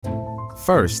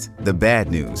First, the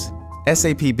bad news.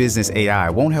 SAP Business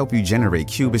AI won't help you generate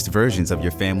cubist versions of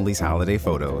your family's holiday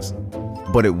photos.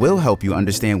 But it will help you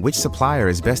understand which supplier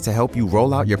is best to help you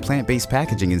roll out your plant-based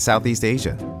packaging in Southeast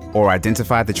Asia, or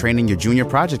identify the training your junior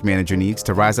project manager needs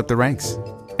to rise up the ranks,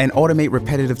 and automate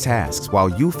repetitive tasks while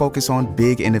you focus on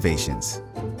big innovations,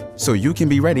 so you can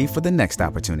be ready for the next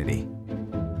opportunity.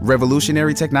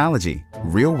 Revolutionary technology,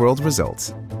 real-world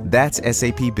results. That's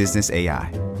SAP Business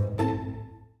AI.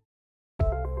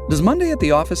 Does Monday at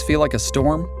the office feel like a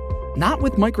storm? Not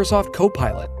with Microsoft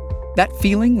Copilot. That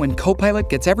feeling when Copilot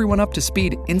gets everyone up to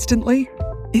speed instantly?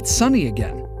 It's sunny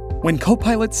again. When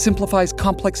Copilot simplifies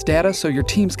complex data so your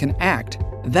teams can act,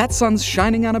 that sun's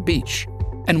shining on a beach.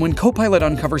 And when Copilot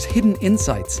uncovers hidden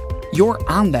insights, you're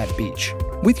on that beach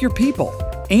with your people,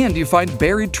 and you find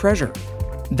buried treasure.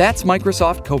 That's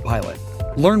Microsoft Copilot.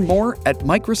 Learn more at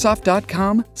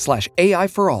Microsoft.com/AI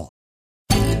for all.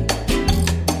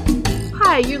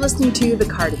 Hi, you're listening to The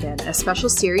Cardigan, a special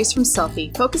series from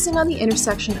Selfie focusing on the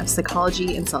intersection of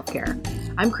psychology and self-care.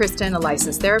 I'm Kristen, a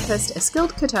licensed therapist, a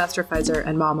skilled catastrophizer,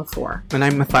 and mom of 4. And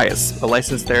I'm Matthias, a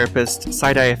licensed therapist,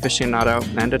 side-eye aficionado,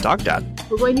 and a dog dad.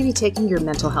 We're going to be taking your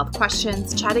mental health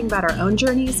questions, chatting about our own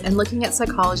journeys, and looking at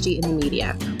psychology in the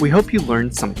media. We hope you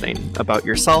learned something about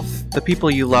yourself, the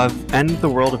people you love, and the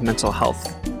world of mental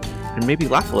health. And maybe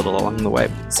laugh a little along the way.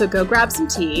 So go grab some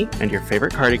tea. And your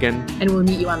favorite cardigan. And we'll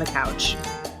meet you on the couch.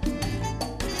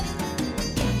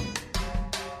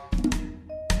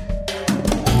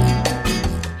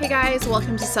 Hey guys,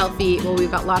 welcome to Selfie. Well,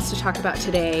 we've got lots to talk about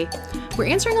today. We're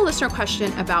answering a listener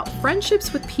question about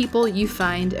friendships with people you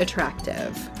find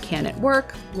attractive. Can it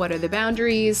work? What are the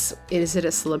boundaries? Is it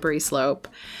a slippery slope?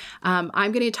 I'm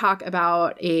going to talk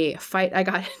about a fight I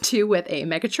got into with a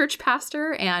megachurch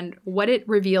pastor and what it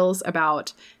reveals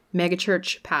about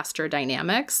megachurch pastor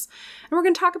dynamics. And we're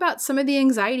going to talk about some of the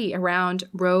anxiety around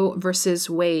Roe versus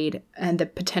Wade and the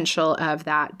potential of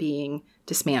that being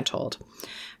dismantled.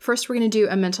 First, we're going to do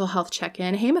a mental health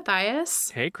check-in. Hey,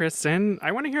 Matthias. Hey, Kristen.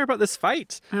 I want to hear about this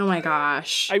fight. Oh, my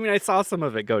gosh. I mean, I saw some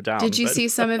of it go down. Did you see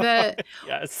some of it?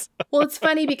 Yes. Well, it's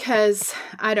funny because,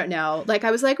 I don't know, like I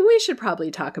was like, we should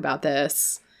probably talk about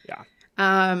this. Yeah.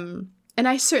 And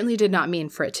I certainly did not mean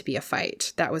for it to be a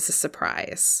fight. That was a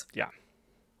surprise. Yeah.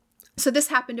 So this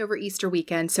happened over Easter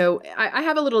weekend, so I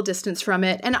have a little distance from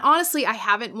it. And honestly, I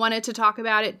haven't wanted to talk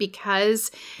about it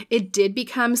because it did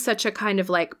become such a kind of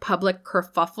like public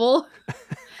kerfuffle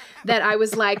that I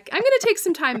was like, I'm going to take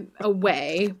some time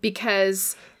away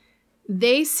because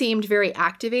they seemed very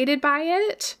activated by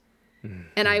it. Mm-hmm.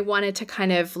 And I wanted to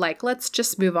kind of like, let's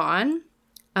just move on.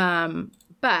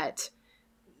 But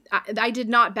I did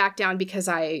not back down because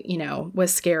I,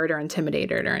 was scared or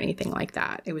intimidated or anything like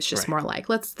that. It was just more like,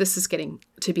 this is getting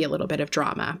to be a little bit of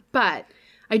drama. But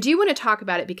I do want to talk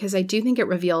about it because I do think it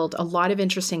revealed a lot of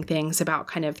interesting things about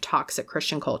kind of toxic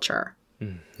Christian culture.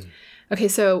 Mm-hmm. Okay,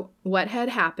 so what had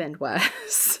happened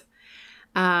was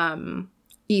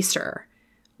Easter.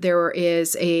 There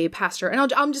is a pastor,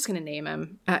 and I'm just going to name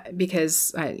him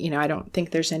because, I don't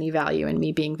think there's any value in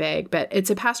me being vague, but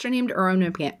it's a pastor named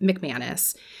Erwin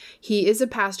McManus. He is a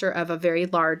pastor of a very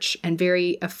large and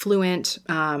very affluent,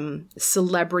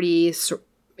 celebrity,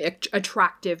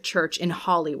 attractive church in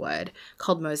Hollywood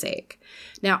called Mosaic.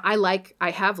 Now, I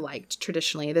have liked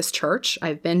traditionally this church.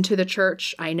 I've been to the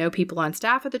church. I know people on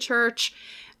staff at the church.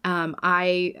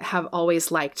 I have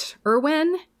always liked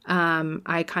Erwin.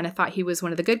 I kind of thought he was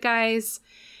one of the good guys.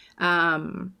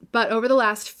 But over the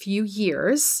last few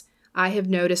years, I have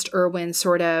noticed Erwin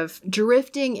sort of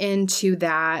drifting into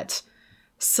that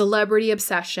celebrity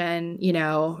obsession,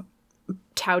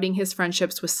 touting his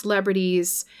friendships with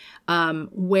celebrities,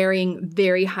 wearing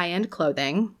very high-end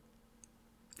clothing.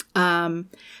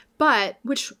 But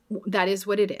that is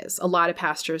what it is. A lot of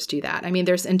pastors do that. I mean,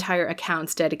 there's entire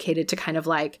accounts dedicated to kind of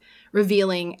like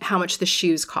revealing how much the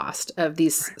shoes cost of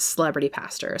these celebrity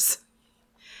pastors.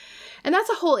 And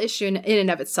that's a whole issue in and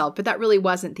of itself, but that really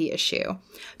wasn't the issue.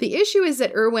 The issue is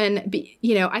that Erwin,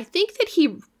 I think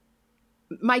that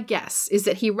my guess is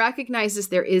that he recognizes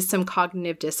there is some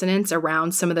cognitive dissonance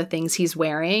around some of the things he's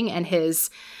wearing, and he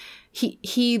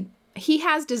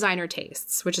has designer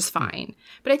tastes, which is fine.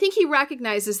 But I think he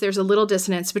recognizes there's a little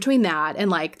dissonance between that and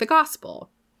like the gospel.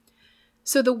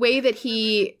 So the way that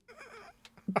he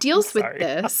deals with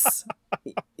this,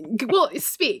 well,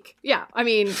 speak. Yeah. I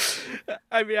mean,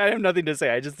 I have nothing to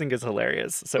say. I just think it's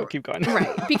hilarious. So keep going.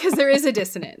 Right. Because there is a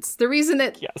dissonance. The reason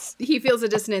that he feels a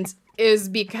dissonance is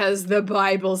because the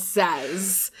Bible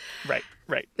says right.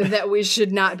 that we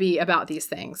should not be about these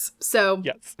things. So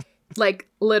yes. Like,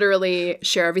 literally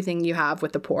share everything you have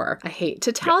with the poor. I hate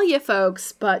to tell you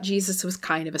folks, but Jesus was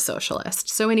kind of a socialist.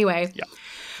 So anyway,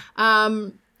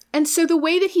 and so the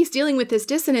way that he's dealing with this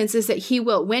dissonance is that he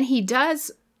will, when he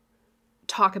does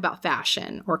talk about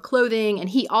fashion or clothing, and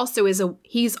he's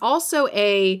also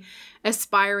a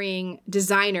aspiring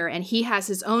designer, and he has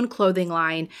his own clothing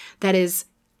line that is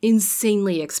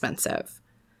insanely expensive.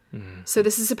 Mm-hmm. So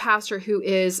this is a pastor who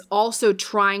is also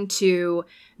trying to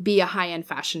be a high-end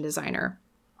fashion designer,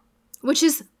 which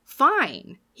is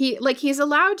fine. He's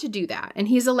allowed to do that, and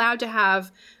he's allowed to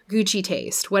have Gucci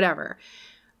taste, whatever.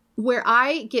 Where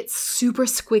I get super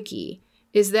squicky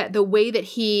is that the way that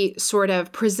he sort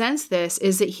of presents this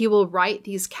is that he will write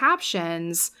these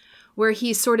captions where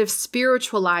he sort of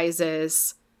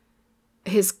spiritualizes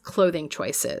his clothing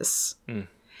choices. Mm.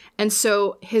 And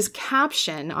so his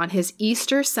caption on his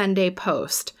Easter Sunday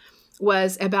post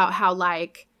was about how,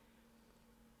 like,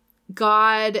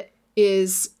 God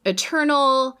is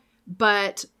eternal,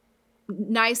 but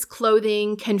nice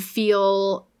clothing can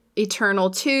feel eternal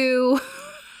too.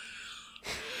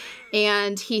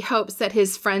 And he hopes that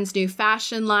his friend's new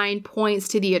fashion line points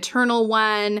to the eternal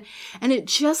one. And it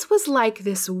just was like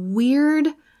this weird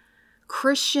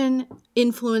Christian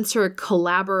influencer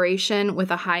collaboration with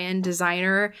a high-end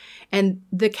designer. And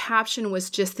the caption was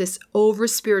just this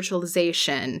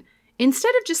over-spiritualization.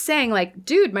 Instead of just saying, like,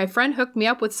 dude, my friend hooked me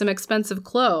up with some expensive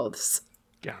clothes.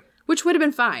 Yeah. Which would have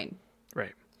been fine.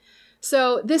 Right.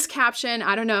 So this caption,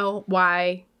 I don't know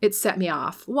why it set me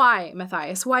off. Why,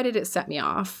 Matthias? Why did it set me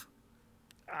off?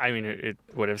 I mean, it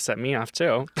would have set me off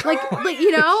too. like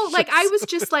you know, like I was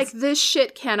just like, this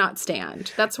shit cannot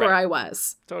stand. That's where I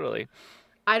was. Totally.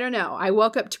 I don't know. I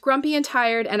woke up grumpy and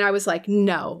tired, and I was like,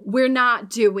 no, we're not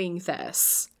doing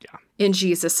this. Yeah. In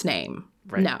Jesus' name.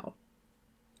 Right. No.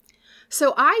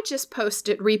 So I just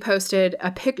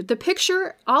reposted the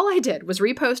picture. All I did was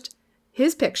repost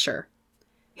his picture,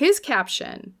 his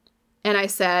caption, and I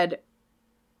said,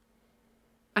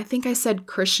 I think I said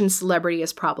Christian celebrity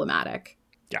is problematic.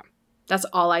 Yeah. That's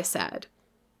all I said.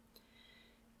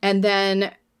 And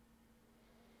then,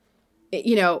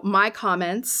 you know, my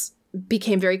comments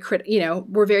became very people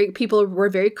were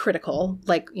very critical.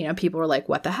 Like, you know, people were like,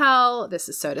 what the hell? This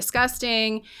is so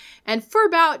disgusting. And for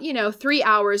about, 3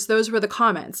 hours, those were the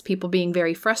comments, people being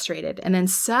very frustrated. And then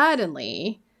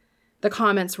suddenly the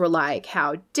comments were like,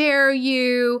 how dare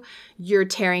you? You're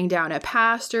tearing down a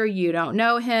pastor. You don't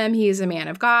know him. He's a man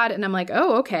of God. And I'm like,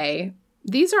 oh, okay.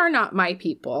 These are not my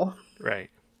people. Right.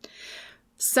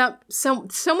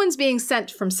 Someone's being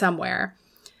sent from somewhere.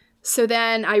 So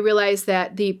then I realized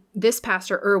that this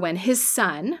pastor, Erwin, his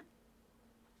son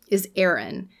is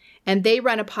Aaron, and they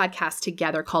run a podcast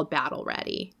together called Battle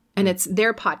Ready. And it's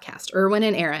their podcast, Erwin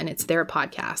and Aaron. It's their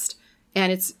podcast.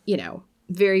 And it's,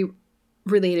 very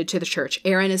related to the church.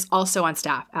 Aaron is also on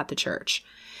staff at the church.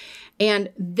 And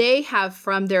they have,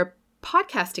 from their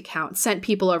podcast account, sent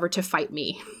people over to fight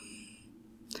me.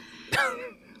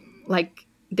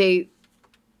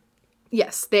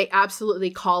 Yes, they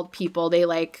absolutely called people.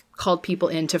 They called people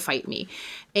in to fight me.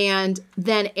 And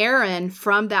then Aaron,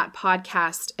 from that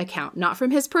podcast account, not from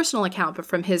his personal account, but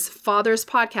from his father's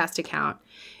podcast account,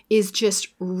 is just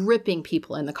ripping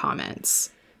people in the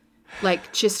comments.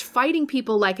 Like, just fighting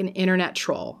people like an internet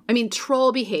troll. I mean,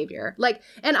 troll behavior.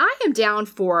 And I am down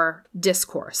for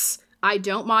discourse. I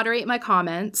don't moderate my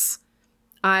comments.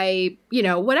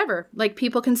 Whatever.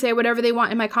 People can say whatever they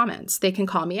want in my comments. They can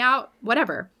call me out,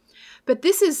 whatever. But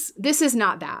this is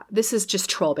not that. This is just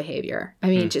troll behavior. I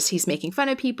mean, just he's making fun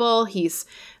of people. He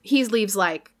leaves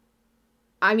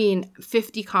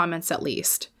 50 comments at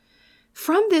least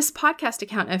from this podcast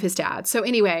account of his dad. So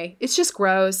anyway, it's just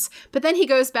gross. But then he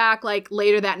goes back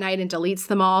later that night and deletes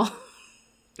them all.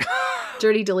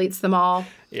 Dirty deletes them all.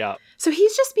 Yeah. So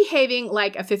he's just behaving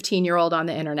like a 15-year-old on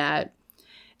the internet.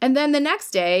 And then the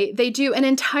next day they do an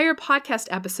entire podcast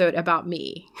episode about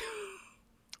me.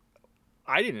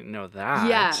 I didn't know that.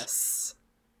 Yes.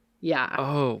 Yeah.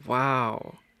 Oh,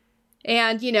 wow.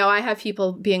 And, I have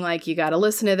people being like, you got to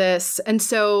listen to this. And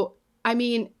so, I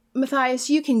mean, Matthias,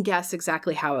 you can guess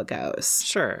exactly how it goes.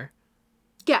 Sure.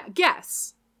 Yeah,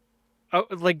 guess. Oh,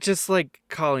 just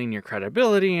calling your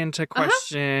credibility into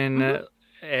question,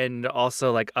 mm-hmm. and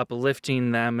also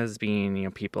uplifting them as being,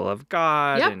 people of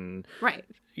God. Yep. And right.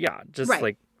 Yeah, just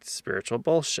spiritual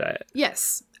bullshit.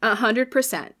 Yes,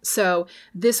 100%. So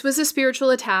this was a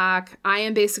spiritual attack. I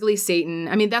am basically Satan.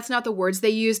 I mean, that's not the words they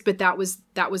used, but that was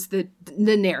the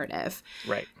narrative.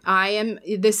 Right. I am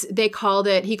this. He called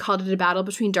it a battle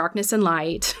between darkness and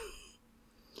light.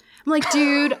 I'm like,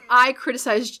 dude, I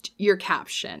criticized your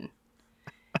caption.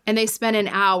 And they spent an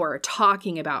hour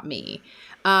talking about me.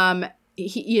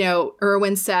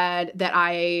 Erwin said that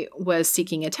I was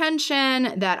seeking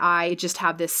attention, that I just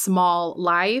have this small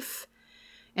life.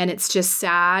 And it's just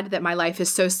sad that my life is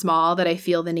so small that I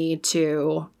feel the need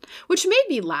to, which made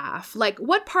me laugh. Like,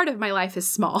 what part of my life is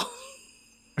small?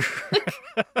 Like,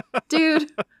 dude,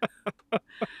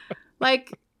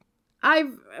 like,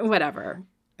 whatever.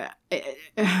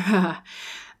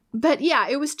 But yeah,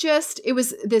 it was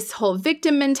this whole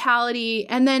victim mentality.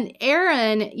 And then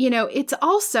Aaron, it's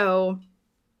also,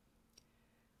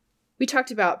 we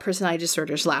talked about personality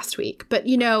disorders last week, but,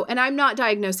 and I'm not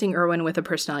diagnosing Erwin with a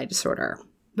personality disorder.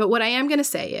 But what I am going to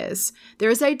say is there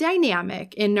is a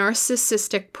dynamic in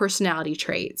narcissistic personality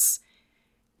traits,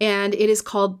 and it is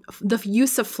called the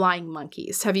use of flying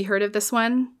monkeys. Have you heard of this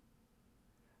one?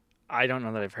 I don't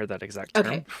know that I've heard that exact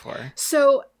term before.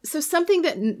 So something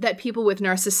that people with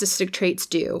narcissistic traits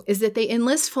do is that they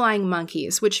enlist flying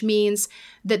monkeys, which means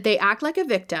that they act like a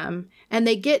victim and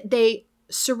they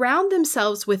surround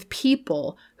themselves with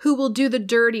people who will do the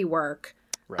dirty work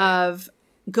of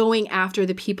going after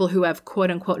the people who have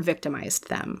quote unquote victimized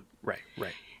them. Right.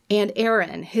 And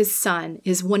Aaron, his son,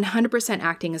 is 100%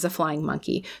 acting as a flying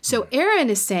monkey. So Aaron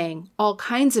is saying all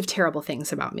kinds of terrible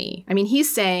things about me. I mean,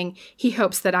 he's saying he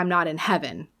hopes that I'm not in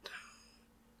heaven.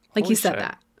 Like, he said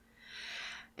that.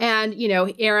 And,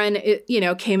 Aaron,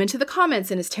 came into the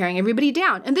comments and is tearing everybody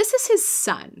down. And this is his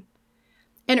son.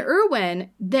 And Erwin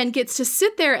then gets to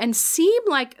sit there and seem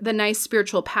like the nice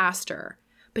spiritual pastor,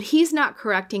 but he's not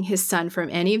correcting his son from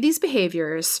any of these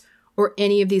behaviors or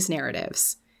any of these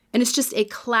narratives. And it's just a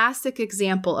classic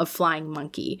example of flying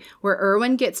monkey, where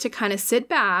Erwin gets to kind of sit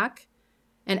back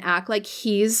and act like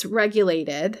he's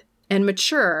regulated and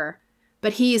mature,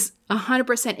 but he's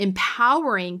 100%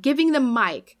 empowering, giving the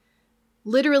mic,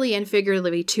 literally and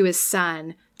figuratively, to his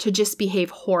son to just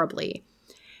behave horribly.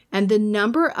 And the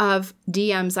number of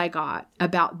DMs I got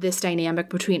about this dynamic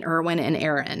between Erwin and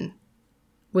Aaron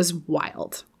was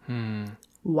wild.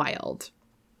 Wild.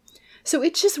 So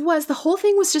it just was, the whole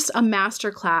thing was just a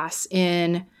masterclass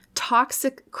in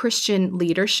toxic Christian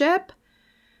leadership.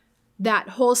 That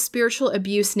whole spiritual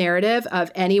abuse narrative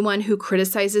of anyone who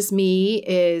criticizes me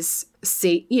is,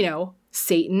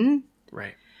 Satan.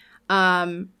 Right.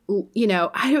 It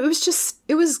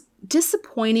was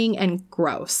disappointing and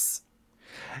gross.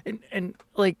 And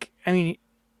like, I mean,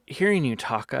 hearing you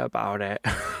talk about it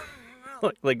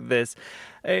like this,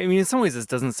 I mean, in some ways this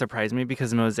doesn't surprise me,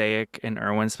 because Mosaic and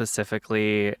Erwin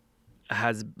specifically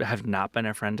have not been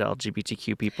a friend to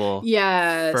LGBTQ people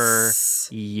for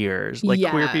years. Like,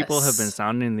 queer people have been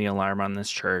sounding the alarm on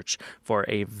this church for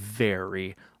a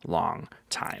very long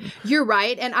time. You're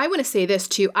right. And I want to say this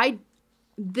too.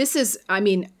 This is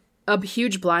a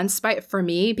huge blind spot for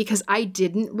me, because I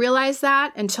didn't realize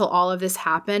that until all of this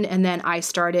happened. And then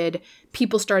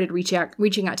people started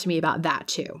reaching out to me about that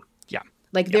too.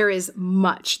 There is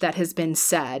much that has been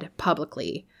said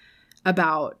publicly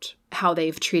about how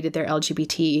they've treated their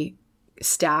LGBT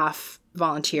staff,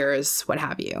 volunteers, what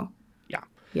have you.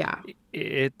 Yeah.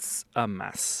 It's a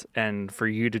mess. And for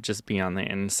you to just be on the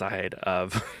inside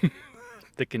of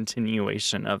the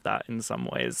continuation of that in some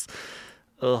ways.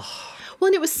 Ugh. Well,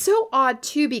 and it was so odd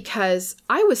too, because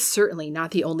I was certainly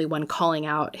not the only one calling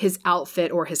out his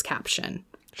outfit or his caption.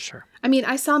 Sure. I mean,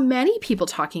 I saw many people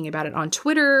talking about it on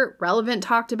Twitter. Relevant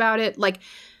talked about it. Like,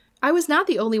 I was not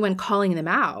the only one calling him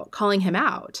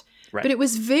out. Right. But it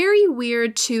was very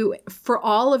weird for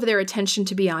all of their attention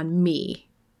to be on me.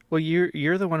 Well,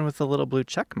 you're the one with the little blue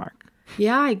check mark.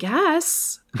 Yeah, I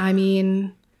guess. I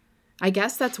mean, I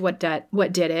guess that's what did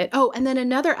it. Oh, and then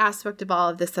another aspect of all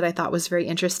of this that I thought was very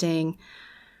interesting.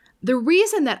 The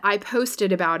reason that I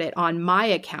posted about it on my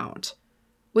account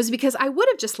was because I would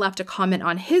have just left a comment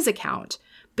on his account,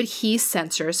 but he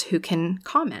censors who can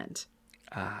comment.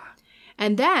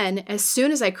 And then as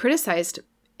soon as I criticized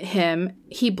him,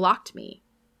 he blocked me.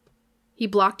 He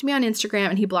blocked me on Instagram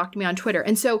and he blocked me on Twitter.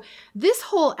 And so this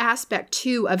whole aspect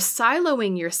too of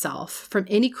siloing yourself from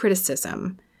any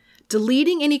criticism,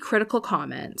 deleting any critical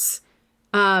comments,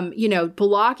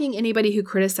 blocking anybody who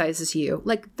criticizes you,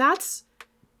 like, that's,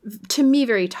 to me,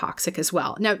 very toxic as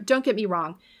well. Now, don't get me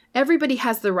wrong. Everybody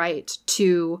has the right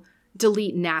to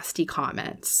delete nasty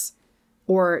comments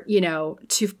or,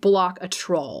 to block a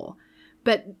troll.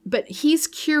 But he's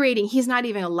curating, he's not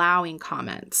even allowing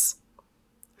comments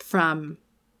from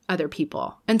other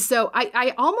people. And so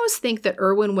I almost think that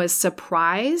Erwin was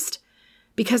surprised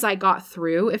because I got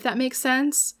through, if that makes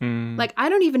sense. Like, I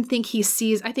don't even think he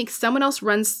sees, I think someone else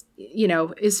runs,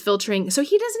 is filtering. So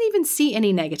he doesn't even see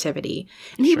any negativity.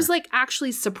 And he was like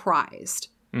actually surprised.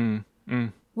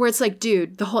 Where it's like,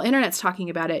 dude, the whole internet's talking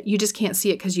about it. You just can't see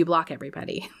it because you block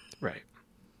everybody. Right.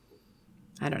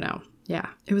 I don't know. Yeah.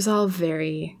 It was all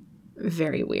very,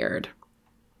 very weird.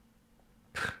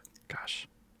 Gosh.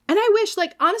 And I wish,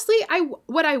 like, honestly,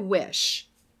 what I wish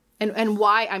and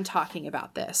why I'm talking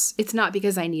about this, it's not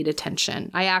because I need attention.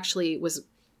 I actually was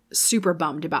super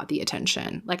bummed about the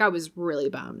attention. Like, I was really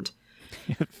bummed.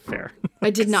 Fair. I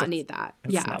did not need that.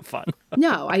 It's not fun.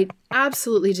 No, I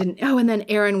absolutely didn't. Oh, and then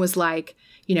Aaron was like,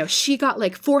 you know, she got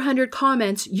like 400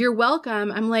 comments. You're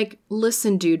welcome. I'm like,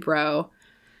 listen, dude, bro.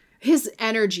 His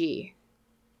energy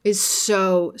is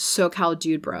so SoCal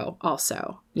dude, bro.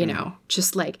 Also, you know,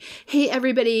 just like, hey,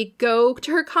 everybody, go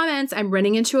to her comments. I'm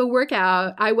running into a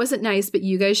workout. I wasn't nice, but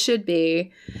you guys should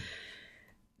be.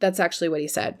 That's actually what he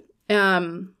said.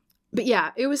 But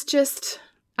yeah, it was just,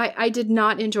 I did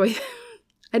not enjoy,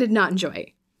 I did not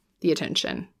enjoy the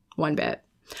attention one bit.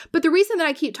 But the reason that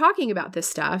I keep talking about this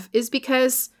stuff is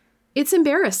because it's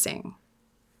embarrassing.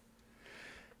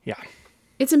 Yeah.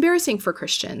 It's embarrassing for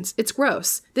Christians. It's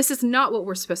gross. This is not what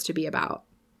we're supposed to be about.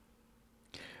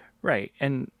 Right.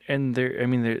 And there, I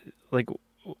mean, there, like,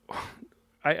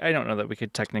 I don't know that we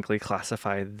could technically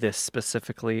classify this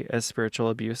specifically as spiritual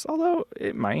abuse, although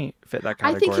it might fit that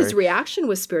category. I think his reaction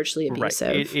was spiritually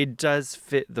abusive. Right. It does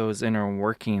fit those inner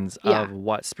workings of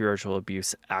what spiritual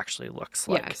abuse actually looks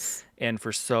like. Yes. And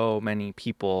for so many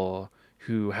people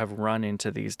who have run into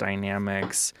these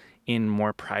dynamics in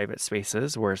more private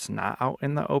spaces where it's not out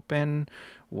in the open,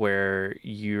 where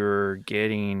you're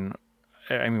getting,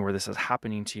 I mean, where this is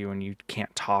happening to you and you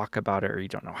can't talk about it or you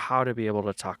don't know how to be able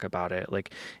to talk about it.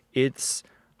 Like, it's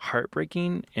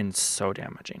heartbreaking and so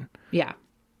damaging. Yeah.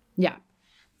 Yeah.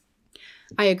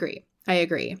 I agree.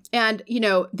 And, you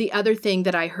know, the other thing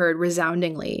that I heard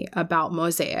resoundingly about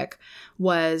Mosaic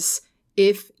was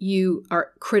if you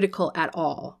are critical at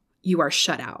all, you are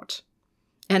shut out.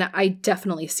 And I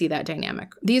definitely see that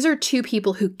dynamic. These are two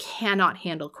people who cannot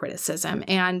handle criticism,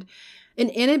 and an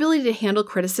inability to handle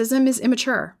criticism is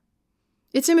immature.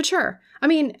 It's immature. I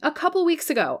mean, a couple weeks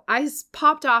ago, I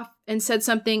popped off and said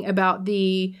something about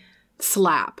the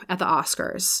slap at the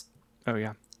Oscars. Oh,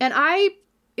 yeah. And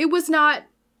it was not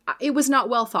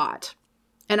well thought.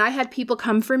 And I had people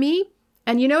come for me.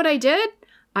 And you know what I did?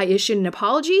 I issued an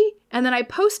apology, and then I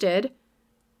posted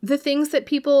the things that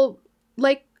people,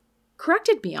 like,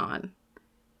 corrected me on.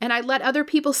 And I let other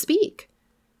people speak.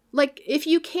 Like, if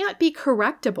you can't be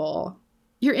correctable,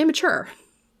 you're immature.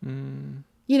 You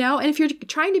know, and if you're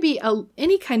trying to be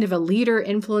any kind of a leader,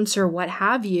 influencer, what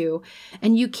have you,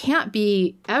 and you can't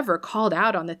be ever called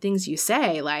out on the things you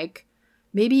say, like,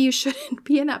 maybe you shouldn't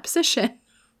be in that position.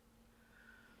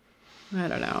 I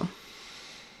don't know.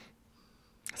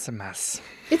 It's a mess.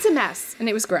 It's a mess, and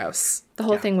it was gross. The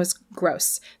whole thing was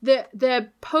gross. The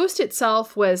post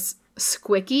itself was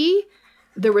squicky.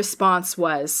 The response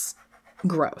was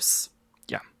gross.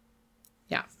 Yeah.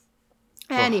 Yeah.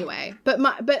 Anyway, but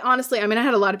honestly, I mean, I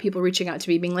had a lot of people reaching out to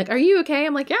me being like, "Are you okay?"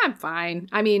 I'm like, "Yeah, I'm fine.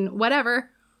 I mean,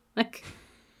 whatever." Like,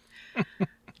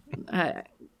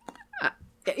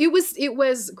 it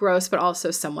was gross, but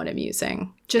also somewhat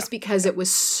amusing, just because it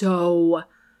was so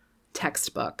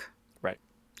textbook. Right.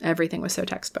 Everything was so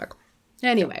textbook.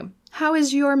 Anyway, how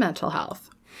is your mental health?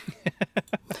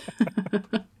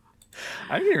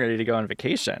 I'm getting ready to go on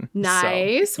vacation.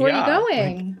 Nice. So, where are you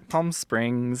going? Like Palm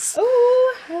Springs.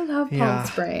 Oh, I love Palm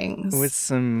Springs. With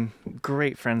some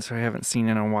great friends who I haven't seen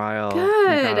in a while.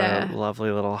 Good. We got a lovely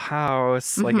little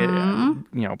house, like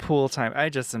pool time. I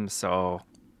just am so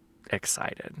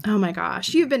excited. Oh my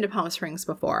gosh, you've been to Palm Springs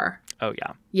before. Oh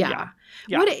yeah. Yeah.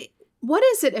 What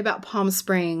is it about Palm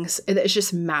Springs that is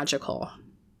just magical?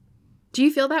 Do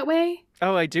you feel that way?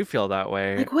 Oh, I do feel that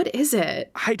way. Like, what is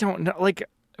it? I don't know. Like,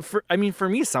 for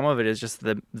me, some of it is just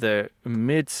the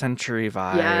mid-century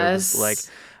vibes. Yes. Like,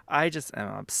 I just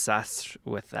am obsessed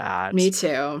with that. Me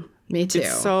too.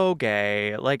 It's so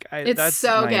gay. Like, that's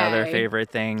so my gay. other favorite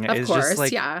thing. Of course, just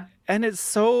like, yeah. And it's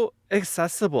so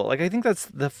accessible. Like, I think that's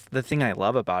the thing I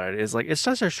love about it is, like, it's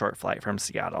just a short flight from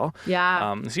Seattle.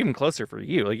 Yeah. It's even closer for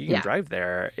you. Like, you can drive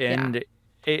there, and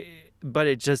it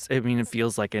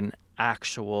feels like an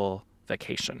actual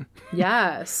vacation.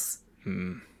 Yes.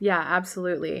 Yeah,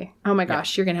 absolutely. Oh my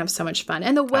gosh, you're going to have so much fun.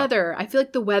 And the weather, I feel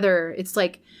like the weather, it's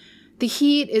like the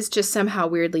heat is just somehow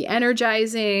weirdly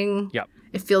energizing. Yep.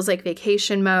 It feels like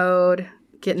vacation mode.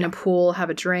 Get in a pool, have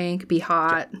a drink, be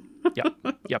hot. Yep.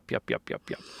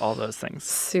 All those things.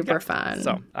 Super fun.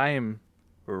 So I am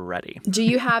ready. Do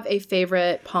you have a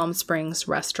favorite Palm Springs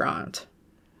restaurant?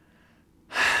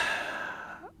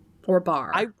 Or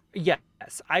bar? Yes.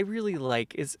 I really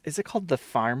like, is it called The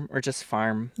Farm or just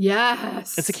Farm?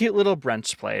 Yes. It's a cute little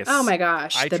brunch place. Oh my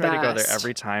gosh, I the try to go there best.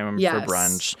 every time Yes. for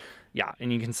brunch. Yeah,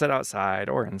 and you can sit outside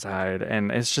or inside,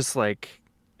 and it's just like,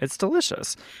 it's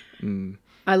delicious.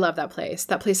 I love that place.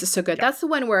 That place is so good. That's the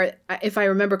one where, if I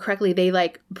remember correctly, they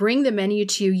like bring the menu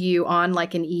to you on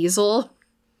like an easel.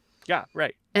 Yeah,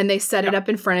 right. And they set it up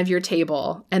in front of your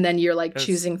table, and then you're like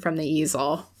choosing from the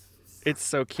easel. It's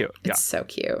so cute. It's so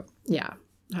cute. Yeah.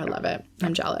 I love it.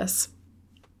 I'm jealous.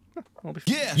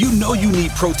 Yeah. You know you need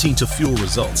protein to fuel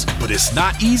results, but it's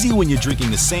not easy when you're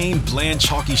drinking the same bland,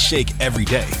 chalky shake every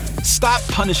day. Stop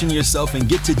punishing yourself and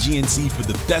get to GNC for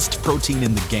the best protein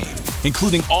in the game,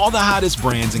 including all the hottest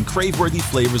brands and crave-worthy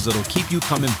flavors that'll keep you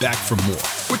coming back for more.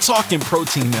 We're talking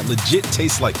protein that legit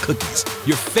tastes like cookies,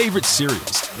 your favorite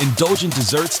cereals, indulgent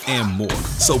desserts, and more.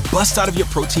 So bust out of your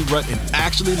protein rut and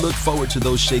actually look forward to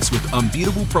those shakes with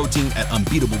unbeatable protein at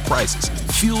unbeatable prices.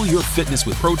 Fuel your fitness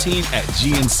with protein at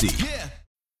GNC.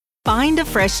 Find a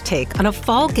fresh take on a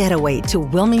fall getaway to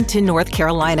Wilmington, North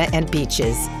Carolina and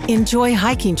beaches. Enjoy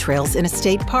hiking trails in a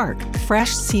state park,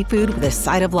 fresh seafood with a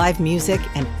side of live music,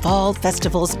 and fall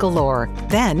festivals galore.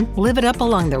 Then live it up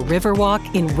along the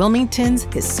Riverwalk in Wilmington's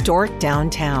historic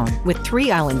downtown. With 3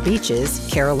 island beaches,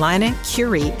 Carolina,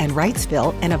 Curie, and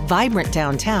Wrightsville, and a vibrant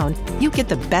downtown, you get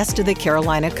the best of the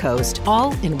Carolina coast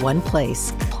all in one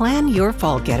place. Plan your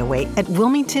fall getaway at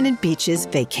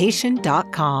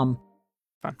WilmingtonandBeachesVacation.com.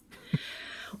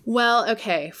 Well,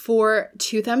 okay. For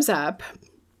 2 thumbs up,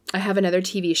 I have another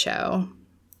TV show.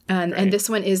 And this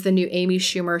one is the new Amy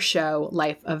Schumer show,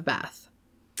 Life of Beth.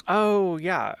 Oh,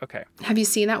 yeah. Okay. Have you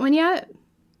seen that one yet?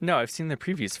 No, I've seen the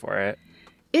previews for it.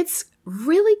 It's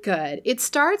really good. It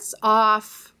starts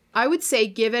off, I would say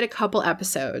give it a couple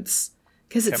episodes,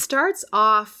 because it starts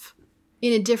off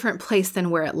in a different place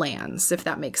than where it lands, if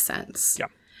that makes sense. Yeah.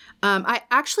 I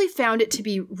actually found it to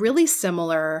be really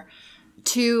similar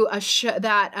to a show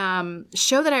that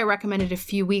I recommended a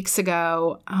few weeks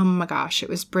ago. Oh my gosh, it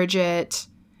was Bridget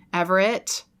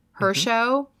Everett, her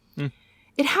show.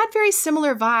 It had very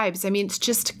similar vibes. I mean, it's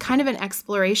just kind of an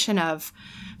exploration of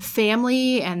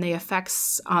family and the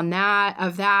effects on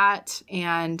that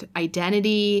and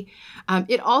identity.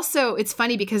 It's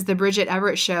funny because the Bridget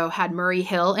Everett show had Murray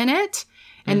Hill in it,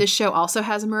 and the show also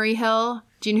has Murray Hill.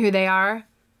 Do you know who they are?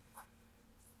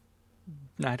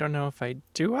 I don't know if I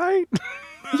do.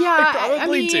 Yeah, I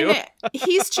mean, do.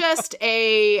 He's just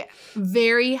a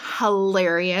very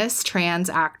hilarious trans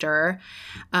actor.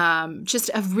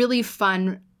 Just a really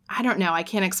fun, I don't know, I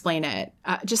can't explain it.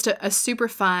 Just a super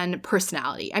fun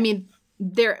personality. I mean,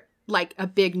 they're like a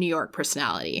big New York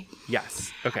personality.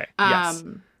 Yes. Okay. Yes.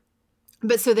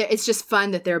 But so it's just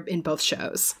fun that they're in both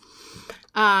shows.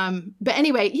 But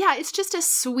anyway, yeah, it's just a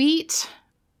sweet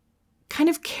kind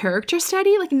of character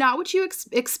study, like not what you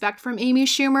expect from Amy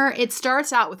Schumer. It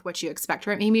starts out with what you expect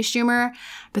from Amy Schumer,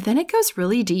 but then it goes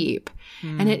really deep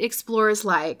and it explores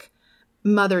like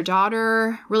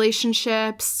mother-daughter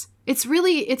relationships. It's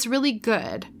really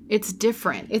good. It's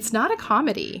different. It's not a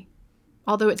comedy,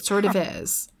 although it sort of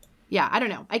is. Yeah, I don't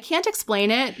know. I can't explain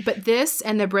it, but this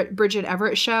and the Bridget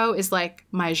Everett show is like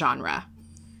my genre.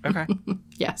 Okay.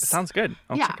 Yes. Sounds good.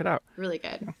 I'll check it out. Really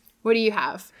good. Yeah. What do you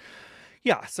have?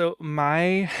 Yeah, so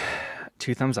my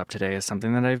 2 thumbs up today is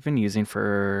something that I've been using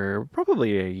for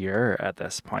probably a year at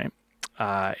this point.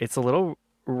 It's a little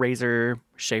razor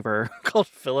shaver called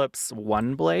Philips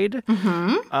One Blade.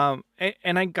 And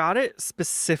I got it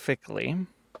specifically.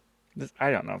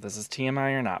 I don't know if this is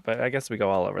TMI or not, but I guess we go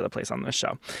all over the place on this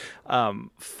show.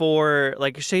 For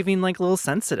like shaving like little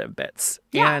sensitive bits.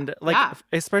 Yeah, and like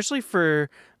especially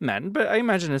for men, but I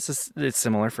imagine it's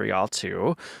similar for y'all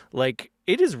too. Like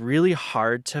it is really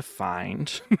hard to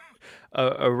find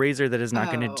a razor that is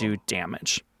not going to do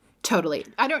damage. Totally.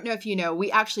 I don't know if you know,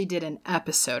 we actually did an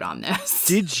episode on this.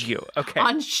 Did you? Okay.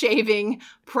 On shaving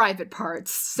private parts.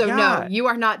 So no, you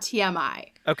are not TMI.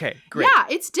 Okay, great. Yeah,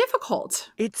 it's difficult.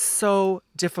 It's so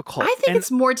difficult. I think it's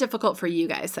more difficult for you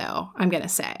guys, though, I'm going to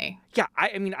say. Yeah,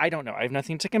 I mean, I don't know. I have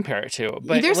nothing to compare it to.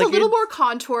 But there's like, a little more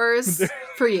contours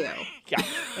for you. Yeah,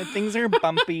 and things are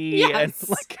bumpy. And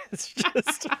like, it's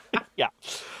just, yeah.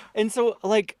 And so,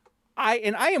 like, I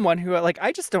am one who, like,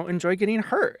 I just don't enjoy getting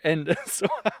hurt. And so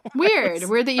Weird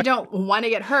that you don't want to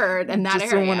get hurt in that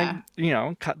just area. Don't want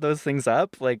to, cut those things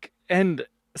up. Like, and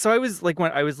so I was like,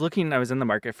 when I was looking, I was in the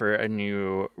market for a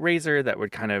new razor that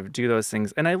would kind of do those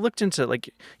things. And I looked into like,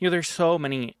 there's so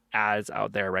many ads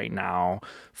out there right now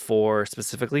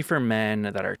specifically for men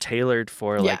that are tailored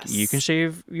for like, you can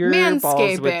shave your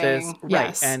balls with this.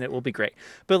 Right. And it will be great.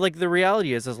 But like the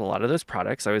reality is a lot of those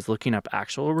products, I was looking up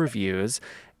actual reviews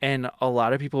and a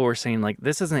lot of people were saying like,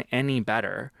 this isn't any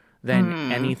better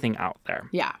than anything out there.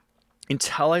 Yeah.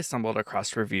 until I stumbled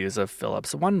across reviews of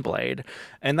Philips One Blade.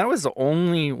 And that was the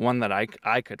only one that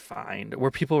I could find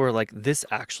where people were like, this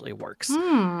actually works.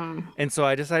 And so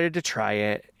I decided to try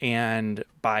it and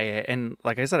buy it. And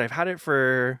like I said, I've had it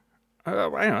for, I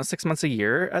don't know, 6 months, a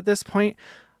year at this point.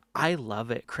 I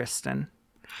love it, Kristen.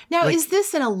 Now, is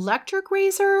this an electric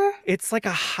razor? It's like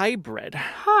a hybrid.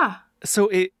 Huh. So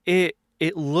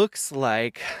it looks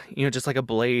like, just like a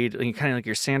blade, kind of like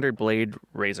your standard blade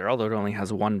razor, although it only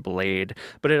has one blade.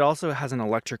 But it also has an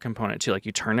electric component too. Like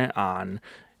you turn it on,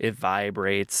 it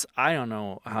vibrates. I don't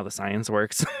know how the science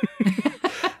works.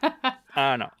 I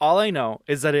don't know. All I know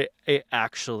is that it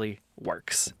actually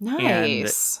works.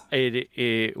 Nice. And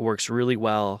it works really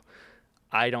well.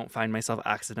 I don't find myself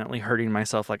accidentally hurting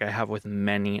myself like I have with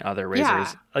many other razors.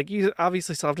 Yeah. Like you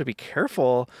obviously still have to be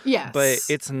careful. Yes. But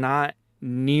it's not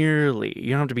you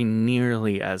don't have to be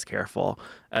nearly as careful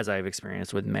as I've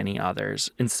experienced with many others.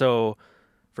 And so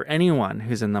for anyone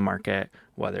who's in the market,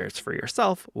 whether it's for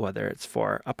yourself, whether it's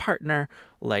for a partner,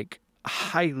 like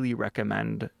highly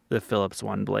recommend the Philips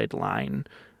One Blade line.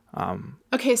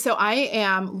 Okay, so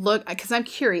because I'm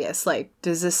curious, like,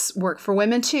 does this work for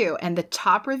women too? And the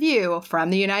top review from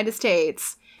the United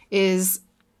States is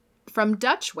from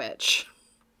Dutch Witch,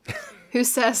 who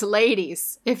says,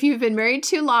 ladies, if you've been married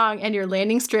too long and your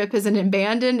landing strip is an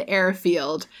abandoned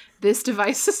airfield, this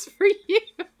device is for you.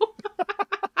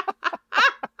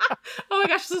 Oh my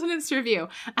gosh, listen to this review.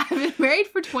 I've been married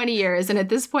for 20 years, and at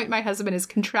this point, my husband is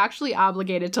contractually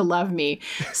obligated to love me,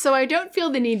 so I don't feel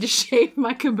the need to shave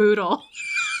my caboodle.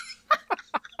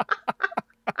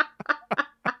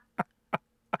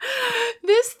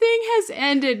 This thing has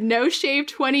ended No Shave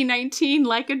 2019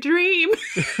 like a dream.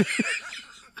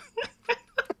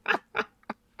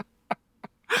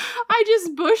 I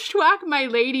just bushwhack my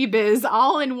lady biz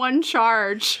all in one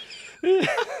charge.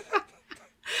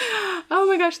 Oh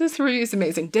my gosh, this review is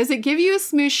amazing. Does it give you a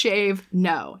smooth shave?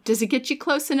 No. Does it get you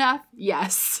close enough?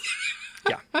 Yes.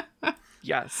 Yeah.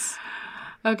 Yes.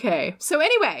 Okay. So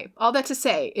anyway, all that to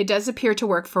say, it does appear to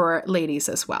work for ladies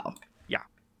as well. Yeah.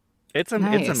 It's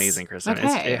Nice. amazing, Kristen.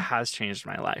 Okay. It has changed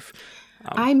my life.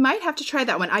 I might have to try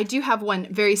that one. I do have one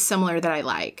very similar that I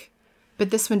like, but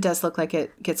this one does look like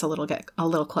it gets a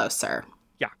little closer.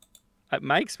 Yeah.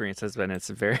 My experience has been it's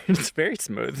very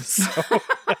smooth. So.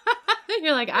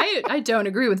 You're like, I don't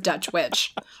agree with Dutch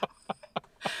Witch.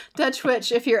 Dutch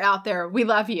Witch, if you're out there, we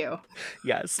love you.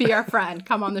 Yes. Be our friend.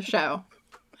 Come on the show.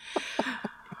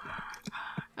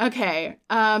 Okay.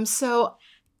 So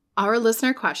our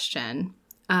listener question,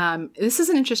 this is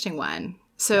an interesting one.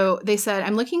 So they said,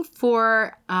 I'm looking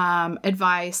for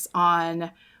advice on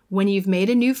when you've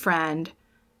made a new friend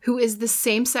who is the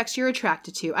same sex you're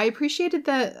attracted to. I appreciated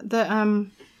the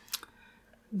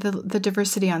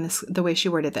diversity on this, the way she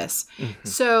worded this. Mm-hmm.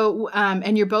 So,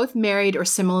 and you're both married or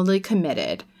similarly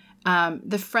committed.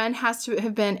 The friend has to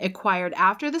have been acquired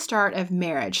after the start of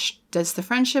marriage. Does the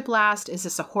friendship last? Is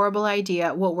this a horrible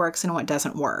idea? What works and what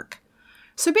doesn't work?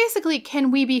 So basically, can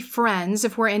we be friends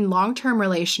if we're in long-term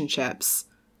relationships,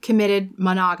 committed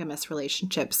monogamous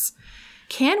relationships?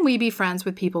 Can we be friends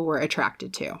with people we're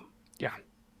attracted to? Yeah.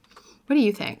 What do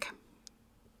you think?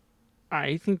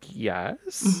 I think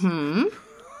yes. Mm-hmm.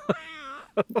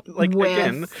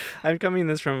 Again, I'm coming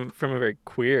this from a very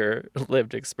queer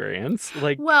lived experience.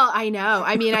 Well, I know.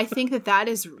 I mean, I think that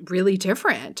is really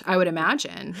different, I would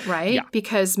imagine, right? Yeah.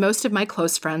 Because most of my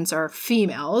close friends are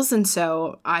females, and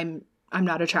so I'm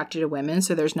not attracted to women,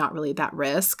 so there's not really that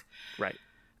risk. Right.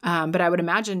 But I would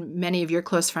imagine many of your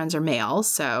close friends are males,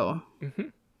 so. Mm-hmm.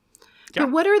 Yeah.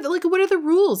 But what are the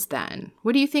rules then?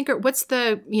 What do you think? What's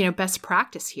the best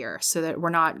practice here so that we're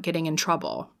not getting in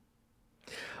trouble?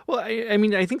 Well, I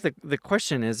mean, I think the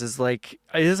question is it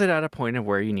at a point of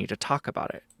where you need to talk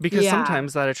about it? Because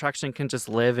sometimes that attraction can just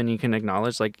live and you can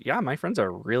acknowledge my friends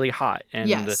are really hot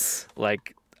and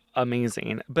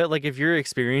amazing. But if you're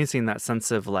experiencing that sense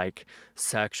of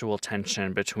sexual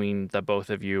tension between the both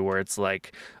of you where it's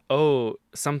oh,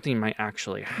 something might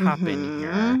actually happen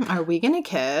here. Are we going to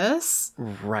kiss?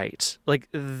 Right.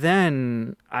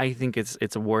 Then I think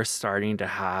it's worth starting to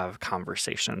have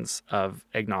conversations of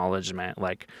acknowledgement.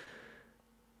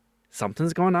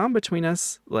 Something's going on between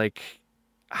us.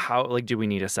 How, do we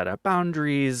need to set up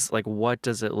boundaries? What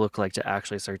does it look like to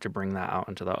actually start to bring that out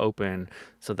into the open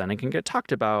so then it can get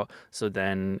talked about, so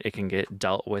then it can get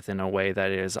dealt with in a way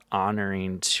that is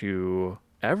honoring to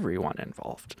everyone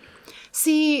involved?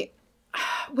 See,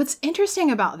 what's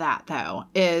interesting about that, though,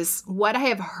 is what I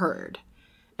have heard.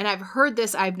 And I've heard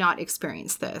this, I've not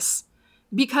experienced this.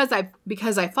 Because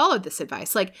I followed this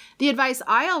advice. The advice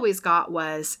I always got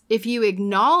was, if you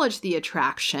acknowledge the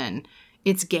attraction,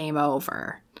 it's game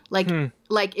over.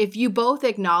 Like if you both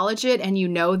acknowledge it and you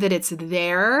know that it's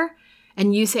there,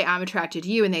 and you say I'm attracted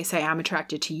to you and they say I'm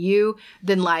attracted to you,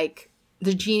 then like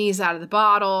the genie's out of the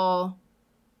bottle.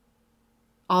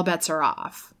 All bets are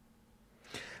off.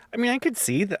 I mean, I could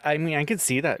see that. I mean, I could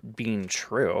see that being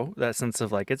true. That sense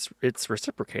of like it's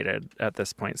reciprocated at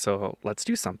this point. So let's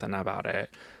do something about it.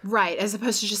 Right, as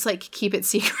opposed to just like keep it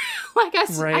secret. I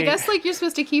Right. guess like you're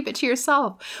supposed to keep it to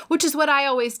yourself, which is what I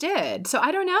always did. So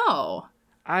I don't know.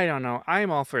 I don't know. I'm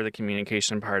all for the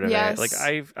communication part of Yes. it.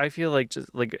 Like I feel like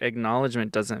just like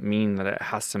acknowledgement doesn't mean that it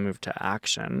has to move to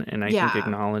action, and I Yeah. think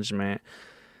acknowledgement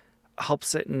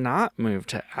helps it not move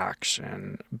to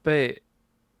action. But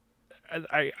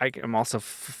I am also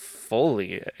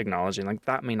fully acknowledging like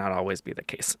that may not always be the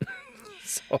case.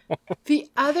 So The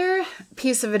other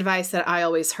piece of advice that I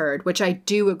always heard, which I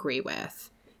do agree with,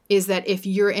 is that if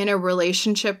you're in a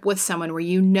relationship with someone where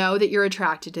you know that you're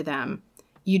attracted to them,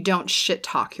 you don't shit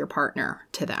talk your partner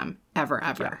to them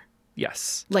ever.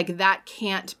 yes, Like that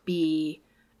can't be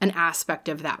an aspect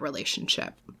of that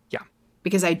relationship, yeah,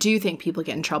 because I do think people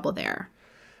get in trouble there.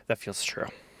 that feels true.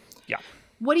 Yeah.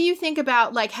 What do you think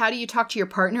about, like, how do you talk to your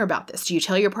partner about this? Do you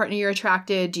tell your partner you're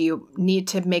attracted? Do you need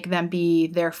to make them be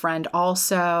their friend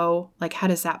also? Like, how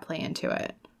does that play into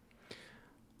it?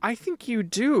 I think you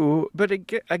do, but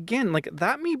again, like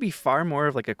that may be far more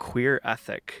of like a queer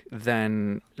ethic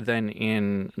than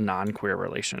in non-queer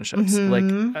relationships, like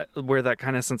where that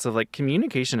kind of sense of like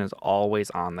communication is always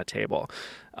on the table.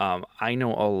 I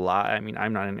know a lot. I mean,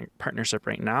 I'm not in a partnership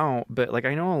right now, but like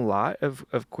I know a lot of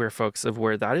queer folks of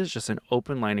where that is just an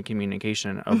open line of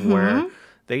communication of where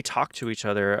they talk to each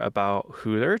other about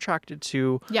who they're attracted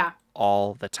to Yeah.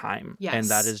 all the time, Yes. and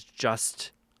that is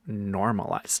just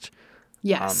normalized.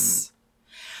 Yes.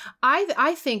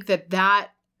 I think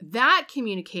that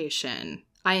communication,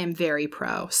 I am very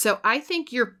pro. So I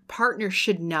think your partner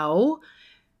should know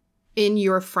in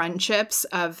your friendships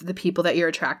of the people that you're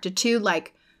attracted to,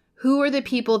 like who are the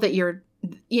people that you're,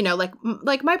 you know,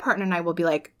 like my partner and I will be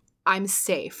like, I'm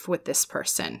safe with this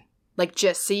person. Like,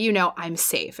 just so you know, I'm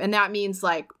safe. And that means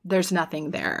like there's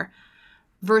nothing there.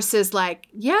 Versus like,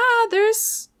 yeah,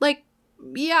 there's like,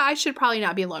 yeah, I should probably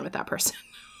not be alone with that person.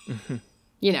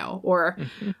 You know, or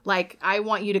like, I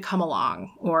want you to come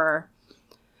along. Or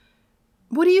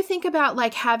what do you think about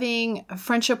like having a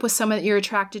friendship with someone that you're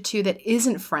attracted to that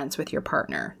isn't friends with your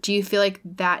partner? Do you feel like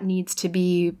that needs to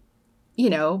be, you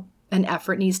know, an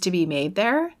effort needs to be made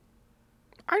there?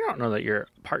 I don't know that your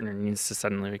partner needs to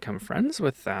suddenly become friends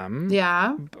with them.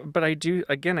 Yeah. But I do,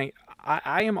 again,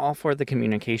 I am all for the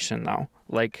communication though.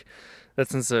 Like that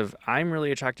sense of I'm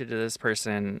really attracted to this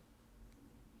person.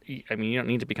 I mean, you don't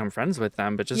need to become friends with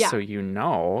them, but just so you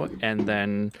know, and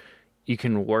then you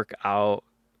can work out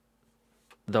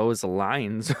those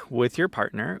lines with your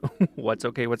partner, what's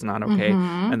okay, what's not okay,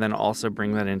 and then also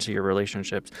bring that into your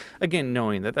relationships. Again,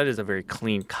 knowing that is a very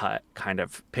clean cut kind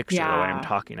of picture the way I'm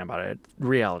talking about it.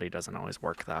 Reality doesn't always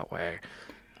work that way.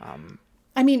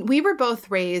 I mean, we were both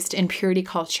raised in purity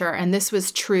culture, and this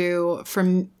was true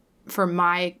for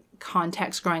my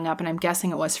context growing up, and I'm guessing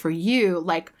it was for you.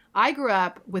 Like, I grew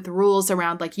up with rules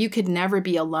around, like, you could never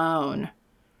be alone.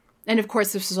 And of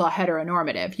course, this was all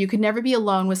heteronormative. You could never be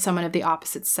alone with someone of the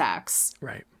opposite sex.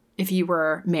 Right. If you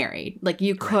were married. Like,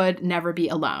 you could never be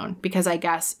alone. Because I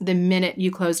guess the minute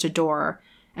you closed a door,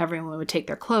 everyone would take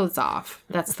their clothes off.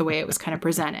 That's the way it was kind of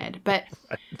presented. But,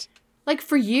 like,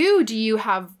 for you, do you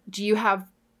have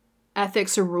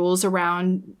ethics or rules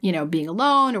around, you know, being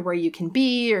alone or where you can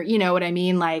be, or, you know what I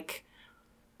mean? Like,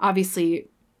 obviously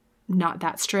not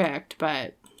that strict,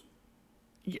 but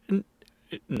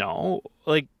no,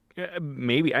 like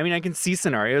maybe. I mean, I can see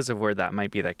scenarios of where that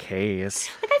might be the case.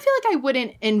 like, I feel like I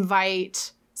wouldn't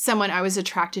invite someone I was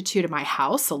attracted to my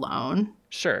house alone.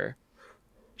 Sure.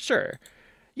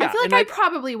 Yeah, I feel like I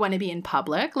probably want to be in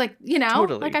public, like, you know,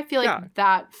 Totally. like I feel like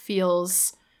that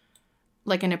feels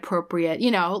like an appropriate,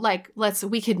 you know, like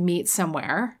we could meet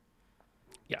somewhere.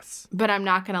 Yes. But I'm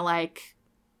not gonna like,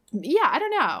 yeah, I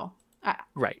don't know.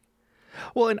 Right.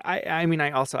 Well, and I mean,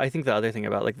 I think the other thing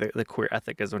about like the queer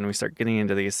ethic is when we start getting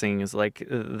into these things, like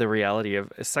the reality of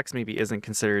sex maybe isn't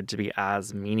considered to be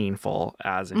as meaningful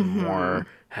as in more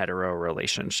hetero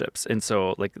relationships. And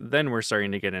so like then we're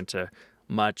starting to get into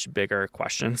much bigger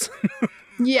questions.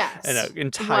 Yes. And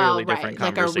entirely different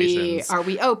conversations. Like, are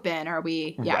we open? Are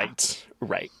we, yeah.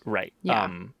 Right. Yeah.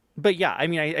 But yeah, I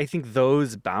mean, I think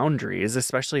those boundaries,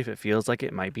 especially if it feels like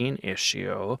it might be an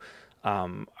issue,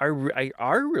 are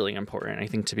really important, I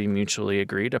think, to be mutually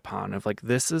agreed upon of like,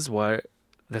 this is what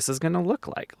this is going to look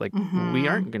like. Like we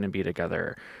aren't going to be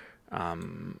together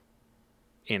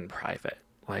in private.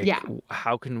 Like, Yeah.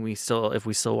 how can we still, if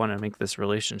we still want to make this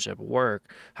relationship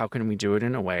work, how can we do it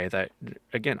in a way that,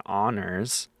 again,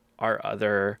 honors our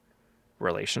other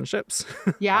relationships,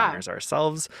 Yeah. honors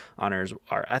ourselves, honors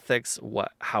our ethics,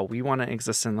 how we want to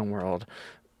exist in the world.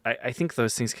 I think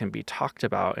those things can be talked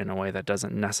about in a way that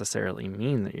doesn't necessarily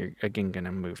mean that you're, again, going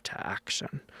to move to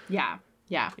action. Yeah.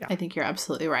 I think you're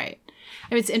absolutely right.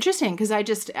 I mean, it's interesting because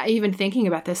even thinking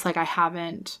about this, like I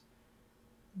haven't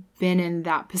been in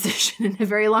that position in a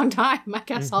very long time. I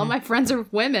guess all my friends are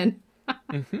women.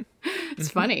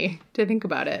 It's funny to think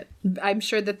about it. I'm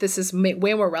sure that this is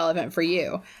way more relevant for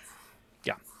you.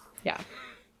 Yeah.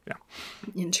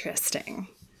 Interesting.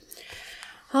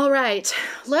 All right.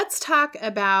 Let's talk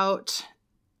about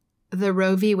the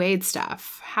Roe v. Wade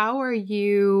stuff. How are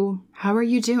you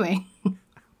doing?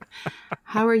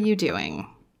 How are you doing?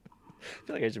 I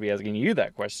feel like I should be asking you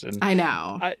that question. I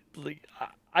know.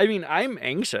 I mean, I'm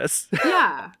anxious.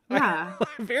 Yeah. I'm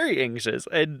very anxious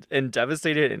and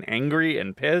devastated and angry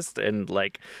and pissed and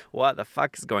like, what the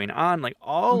fuck is going on? Like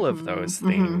all of those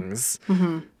things.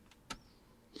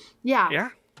 Yeah. Yeah.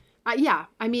 Yeah.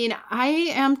 I mean, I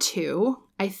am too.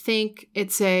 I think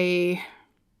it's a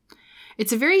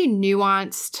very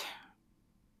nuanced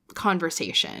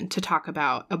conversation to talk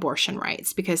about abortion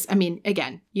rights because, I mean,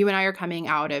 again, you and I are coming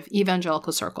out of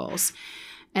evangelical circles,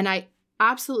 and I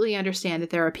absolutely understand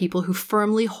that there are people who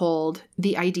firmly hold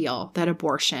the ideal that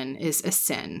abortion is a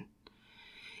sin.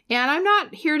 And I'm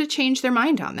not here to change their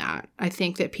mind on that. I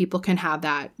think that people can have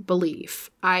that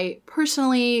belief. I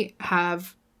personally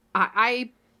have, I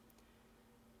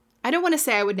don't want to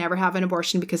say I would never have an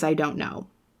abortion because I don't know.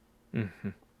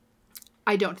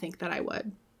 I don't think that I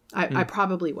would. I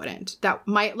probably wouldn't. That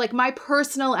my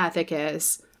personal ethic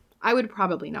is I would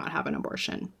probably not have an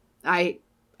abortion. I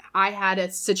had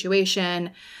a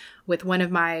situation with one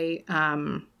of my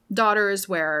daughters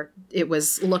where it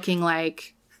was looking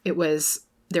like there was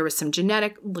some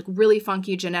genetic, like really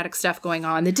funky genetic stuff going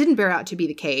on that didn't bear out to be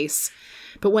the case.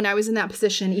 But when I was in that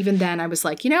position, even then I was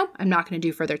like, I'm not going to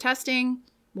do further testing.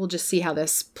 We'll just see how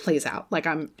this plays out. Like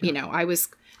I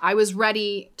was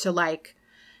ready to like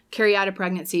carry out a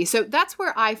pregnancy. So that's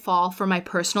where I fall for my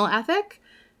personal ethic.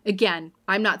 Again,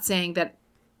 I'm not saying that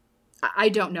I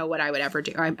don't know what I would ever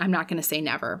do. I'm not going to say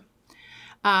never.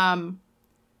 But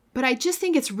I just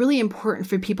think it's really important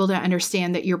for people to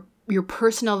understand that your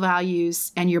personal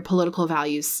values and your political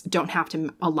values don't have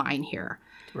to align here.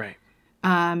 Right.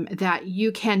 That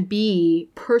you can be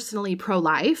personally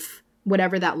pro-life,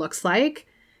 whatever that looks like,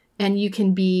 and you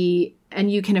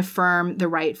can affirm the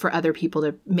right for other people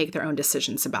to make their own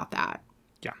decisions about that.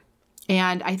 Yeah.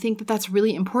 And I think that that's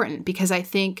really important because I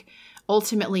think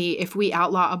ultimately, if we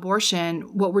outlaw abortion,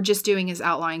 what we're just doing is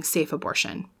outlawing safe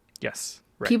abortion. Yes.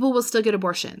 Right. People will still get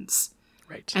abortions.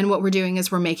 Right. And what we're doing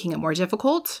is we're making it more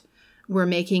difficult. We're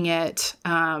making it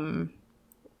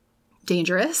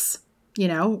dangerous.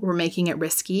 We're making it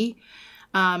risky.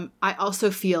 I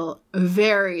also feel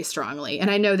very strongly, and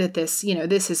I know that this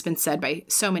has been said by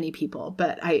so many people,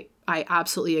 but I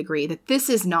absolutely agree that this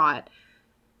is not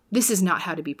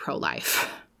how to be pro-life.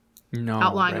 No,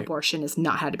 outlawing right. abortion is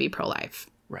not how to be pro-life.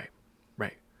 Right.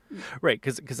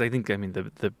 Because I think, I mean,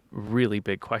 the really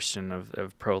big question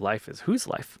of pro-life is whose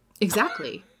life?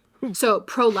 Exactly. So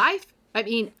pro-life, I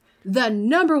mean, the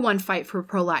number one fight for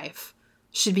pro-life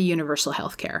should be universal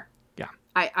health care. Yeah.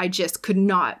 I just could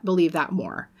not believe that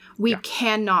more. We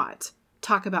cannot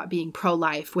talk about being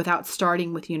pro-life without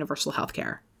starting with universal health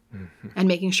care and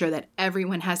making sure that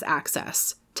everyone has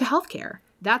access to health care.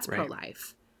 That's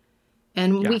pro-life.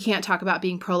 And we can't talk about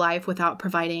being pro-life without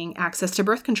providing access to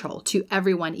birth control to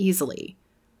everyone easily.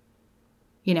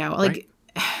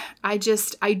 I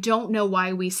don't know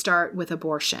why we start with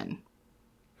abortion.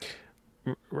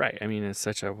 Right. I mean, it's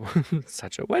such a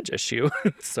wedge issue.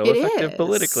 It's so It effective is.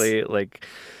 politically,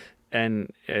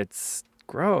 and it's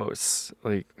gross.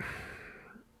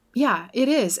 Yeah, it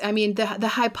is. I mean,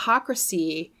 the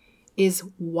hypocrisy is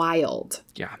wild.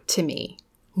 Yeah. To me.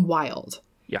 Wild.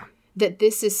 Yeah. That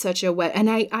this is such a and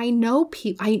I know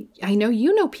people, I know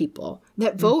you know people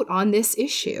that vote on this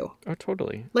issue. Oh,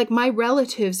 totally. Like my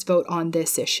relatives vote on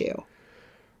this issue.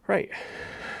 Right.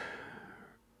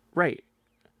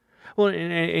 Well,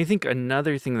 and I think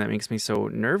another thing that makes me so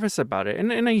nervous about it,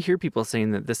 and I hear people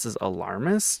saying that this is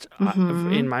alarmist.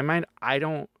 In my mind, I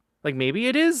don't, maybe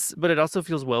it is, but it also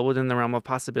feels well within the realm of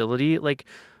possibility.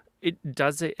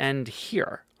 Does it end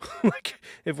here?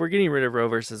 If we're getting rid of Roe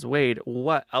versus Wade,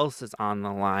 what else is on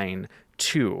the line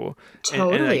too?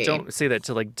 Totally. And I don't say that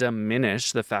to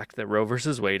diminish the fact that Roe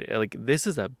versus Wade, this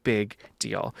is a big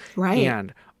deal. Right.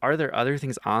 And are there other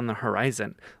things on the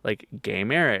horizon, like gay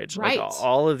marriage, Right. like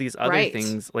all of these other Right.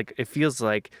 things? Like, it feels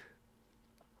like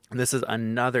this is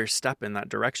another step in that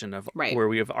direction of Right. where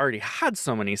we have already had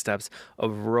so many steps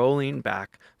of rolling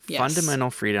back Yes. fundamental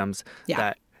freedoms Yeah.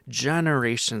 that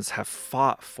generations have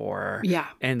fought for, Yeah.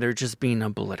 and they're just being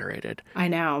obliterated. I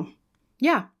know.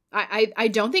 Yeah. I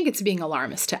don't think it's being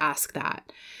alarmist to ask that.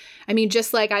 I mean,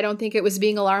 just like I don't think it was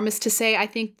being alarmist to say, I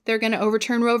think they're going to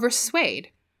overturn Roe versus Wade.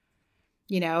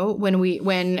 You know,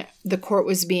 when the court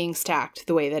was being stacked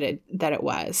the way that it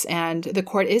was, and the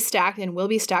court is stacked and will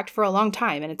be stacked for a long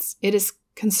time. And it is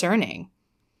concerning.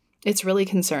 It's really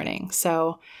concerning.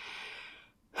 So,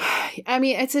 I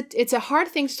mean, it's a hard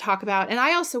thing to talk about. And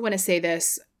I also want to say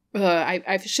this,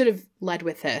 I should have led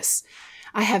with this.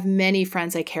 I have many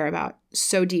friends I care about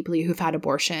so deeply who've had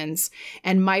abortions,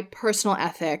 and my personal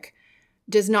ethic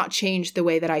does not change the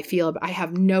way that I feel. I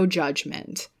have no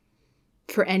judgment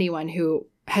for anyone who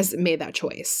has made that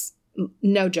choice.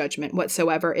 No judgment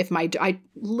whatsoever. I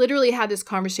literally had this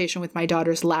conversation with my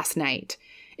daughters last night.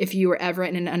 If you were ever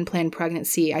in an unplanned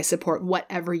pregnancy, I support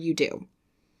whatever you do.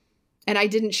 And I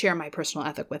didn't share my personal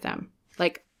ethic with them.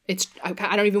 Like,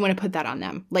 I don't even want to put that on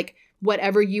them. Like,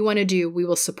 whatever you want to do, we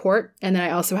will support. And then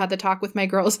I also had the talk with my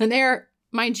girls, and they're,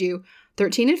 mind you,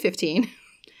 13 and 15.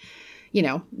 You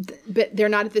know, but they're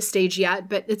not at this stage yet.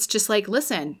 But it's just like,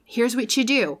 listen, here's what you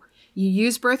do. You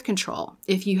use birth control.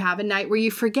 If you have a night where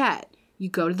you forget, you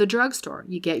go to the drugstore,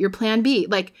 you get your plan B.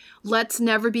 Like, let's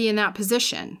never be in that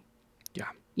position. Yeah.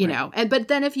 You know, but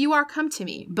then if you are, come to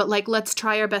me. But like, let's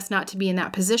try our best not to be in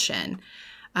that position.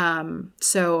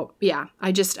 So yeah,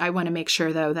 I want to make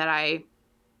sure though that I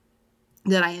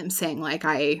am saying, like,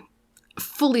 I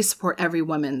fully support every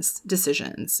woman's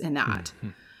decisions in that. Mm-hmm.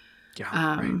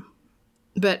 Yeah.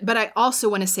 But I also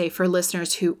want to say for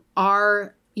listeners who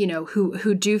are, you know,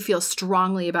 who do feel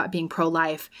strongly about being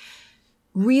pro-life,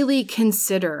 really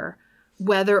consider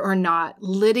whether or not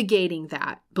litigating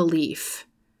that belief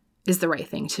is the right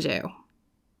thing to do.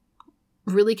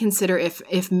 Really consider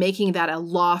if making that a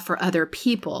law for other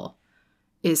people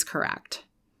is correct.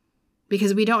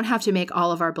 Because we don't have to make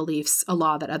all of our beliefs a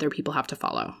law that other people have to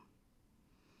follow.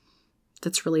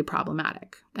 That's really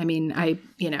problematic. I mean, I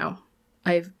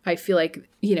feel like,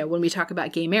 you know, when we talk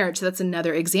about gay marriage, that's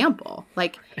another example.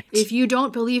 Like, right. If you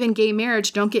don't believe in gay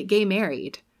marriage, don't get gay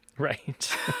married.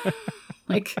 Right.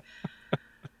 Like,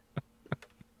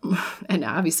 and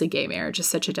obviously gay marriage is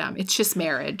such a dumb, it's just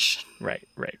marriage. Right.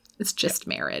 It's just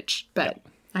marriage, but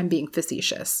I'm being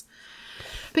facetious.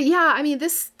 But yeah, I mean,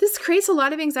 this creates a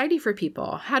lot of anxiety for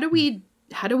people. How do we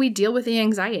deal with the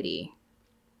anxiety?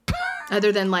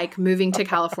 Other than like moving to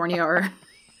California or...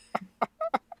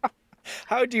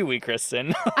 How do we,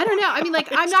 Kristen? I don't know. I mean, like,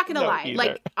 I'm not going to lie. Either.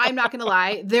 Like, I'm not going to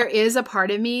lie. There is a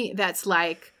part of me that's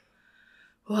like,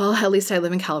 well, at least I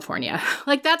live in California.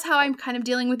 Like, that's how I'm kind of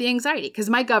dealing with the anxiety. Because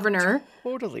my governor,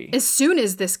 totally, as soon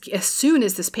as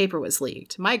this paper was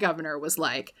leaked, my governor was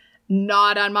like,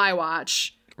 not on my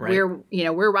watch. Right.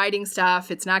 We're writing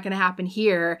stuff. It's not going to happen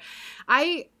here.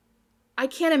 I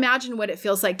can't imagine what it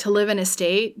feels like to live in a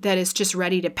state that is just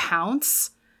ready to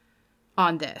pounce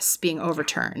on this being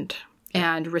overturned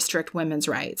and restrict women's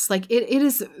rights. Like, it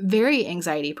is very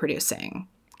anxiety producing.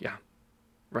 Yeah.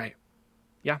 Right.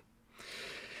 Yeah.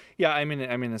 Yeah, I'm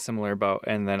in a similar boat,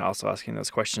 and then also asking those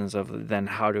questions of then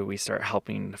how do we start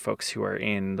helping folks who are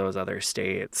in those other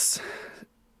states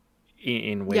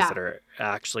in ways that are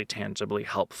actually tangibly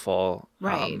helpful.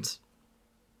 Right.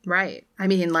 Right. I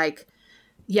mean, like,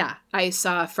 yeah, I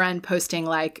saw a friend posting,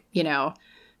 like, you know,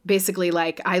 basically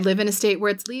like, I live in a state where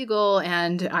it's legal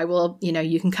and I will, you know,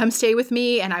 you can come stay with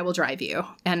me and I will drive you.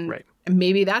 And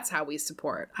maybe that's how we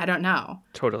support. I don't know.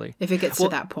 Totally. If it gets to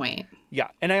that point. Yeah.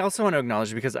 And I also want to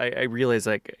acknowledge, because I realize,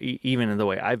 like, even in the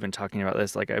way I've been talking about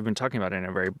this, like, I've been talking about it in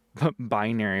a very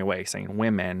binary way, saying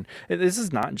women. This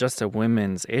is not just a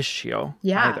women's issue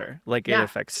either. Like, it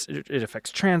affects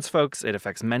trans folks. It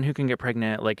affects men who can get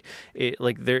pregnant. Like,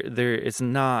 it's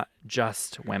not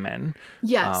just women.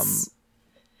 Yes.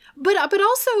 But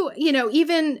also, you know,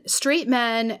 even straight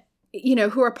men, you know,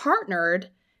 who are partnered,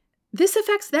 this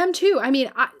affects them too. I mean,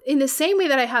 in the same way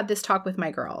that I had this talk with my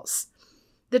girls,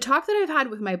 the talk that I've had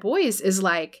with my boys is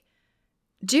like,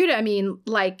 dude, I mean,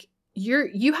 like,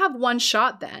 you have one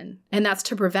shot then, and that's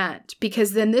to prevent,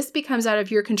 because then this becomes out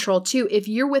of your control too. If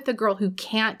you're with a girl who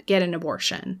can't get an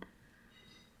abortion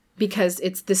because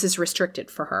this is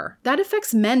restricted for her, that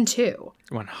affects men too.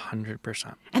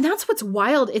 100%. And that's what's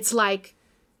wild. It's like,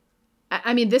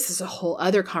 I mean, this is a whole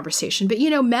other conversation, but, you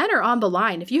know, men are on the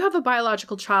line. If you have a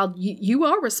biological child, you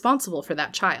are responsible for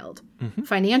that child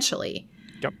financially.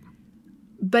 Yep.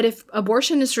 But if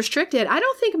abortion is restricted, I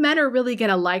don't think men are really going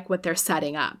to like what they're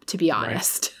setting up, to be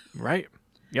honest. Right.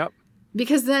 Yep.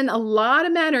 Because then a lot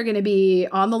of men are going to be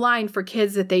on the line for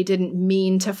kids that they didn't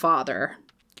mean to father.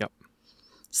 Yep.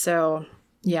 So,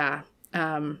 yeah.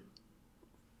 It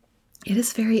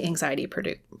is very anxiety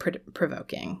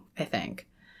provoking, I think.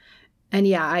 And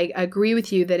yeah, I agree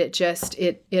with you that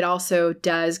it also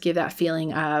does give that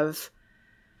feeling of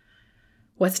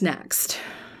what's next?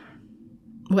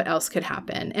 What else could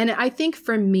happen? And I think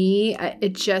for me,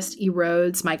 it just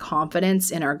erodes my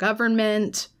confidence in our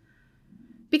government,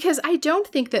 because I don't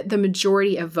think that the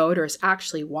majority of voters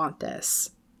actually want this.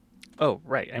 Oh,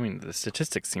 right. I mean, the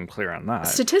statistics seem clear on that.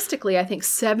 Statistically, I think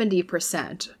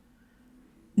 70%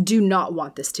 do not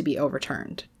want this to be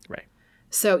overturned. Right.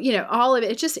 So, all of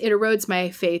it, it erodes my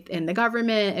faith in the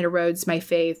government. It erodes my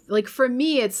faith. Like, for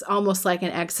me, it's almost like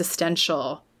an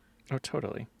existential Oh,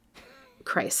 totally.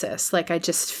 crisis. Like, I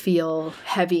just feel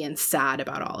heavy and sad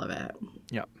about all of it.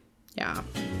 Yep. Yeah.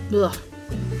 Ugh.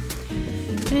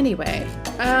 Anyway,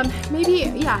 maybe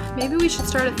we should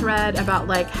start a thread about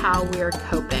like how we're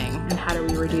coping and how do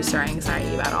we reduce our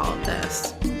anxiety about all of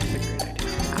this. That's a great idea.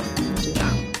 Yeah, we'll do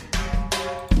that.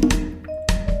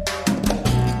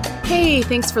 Hey,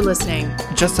 thanks for listening.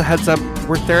 Just a heads up,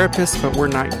 we're therapists, but we're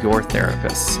not your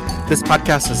therapists. This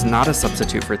podcast is not a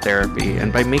substitute for therapy,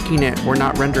 and by making it, we're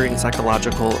not rendering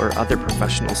psychological or other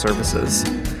professional services.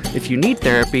 If you need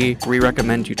therapy, we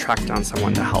recommend you track down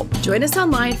someone to help. Join us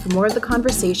online for more of the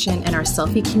conversation in our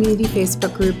Selfie Community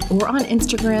Facebook group or on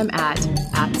Instagram at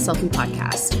Selfie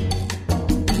Podcast.